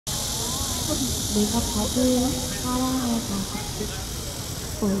내가 밥을 사랑해서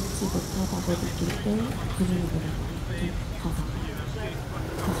보이지 못하다고 느낄 때 부르는 노래가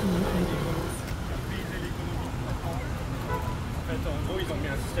가슴이 울리는 En gros, ils ont mis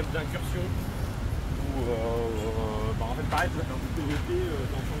un système d'incursion où, en fait, pareil, tu vas faire du PVP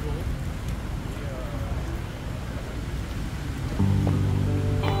dans ton bureau.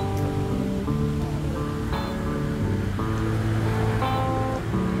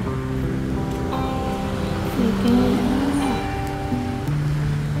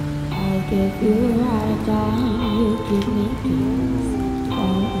 I give you all the time, you give me peace.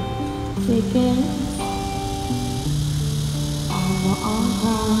 Oh, tickets. I'm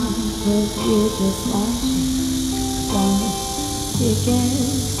crying, 'cause you just want me. One ticket.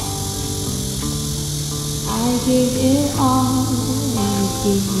 I give it all, and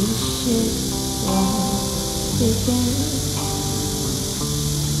you give me shit. One ticket.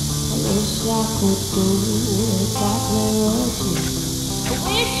 I wish I could do exactly what you do. I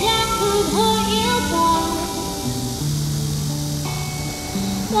wish I could hurt you back.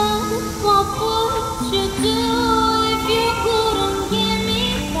 But what would you do if you couldn't get me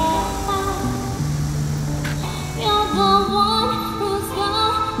back? You're the one who's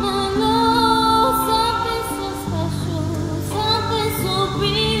gonna lose something so special, something so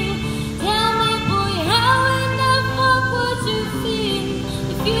real. Tell me, boy, how in the fuck would you feel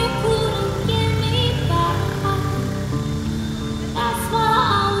if you couldn't get me back? That's what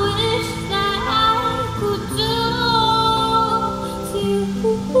I wish that I could do to you.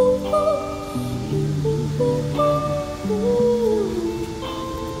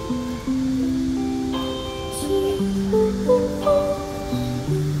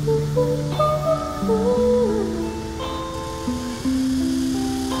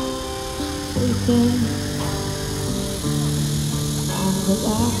 I'm the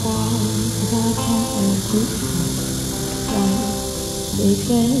bad guy, 'cause I can't let you go.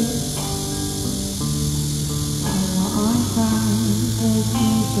 Because I'm crying, 'cause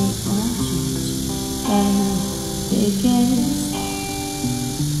you just want change. Because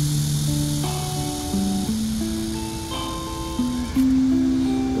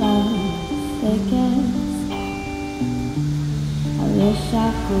I wish I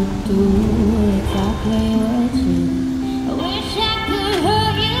could do exactly what you do. I wish I could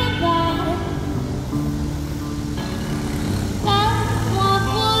hurt you back. But what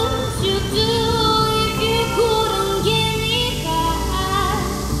would you do if you couldn't get me back?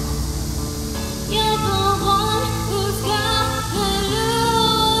 You're the one who's gonna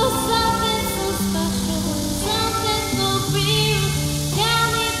lose something so special, something so real. Tell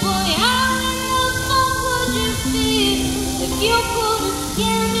me, boy, how in the fuck would you feel if you couldn't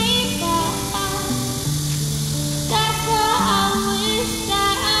get me back? That's what I wish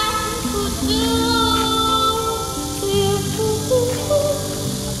that I could do to you.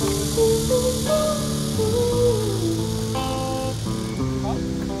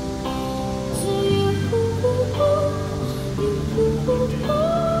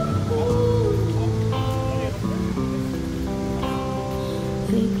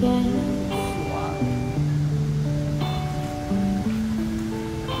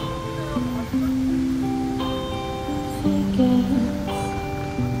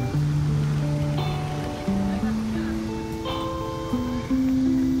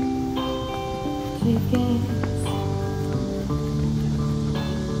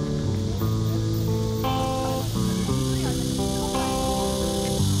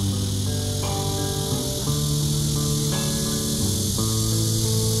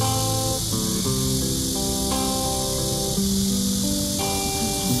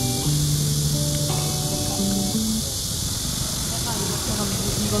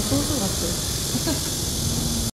 이거 소스 같아.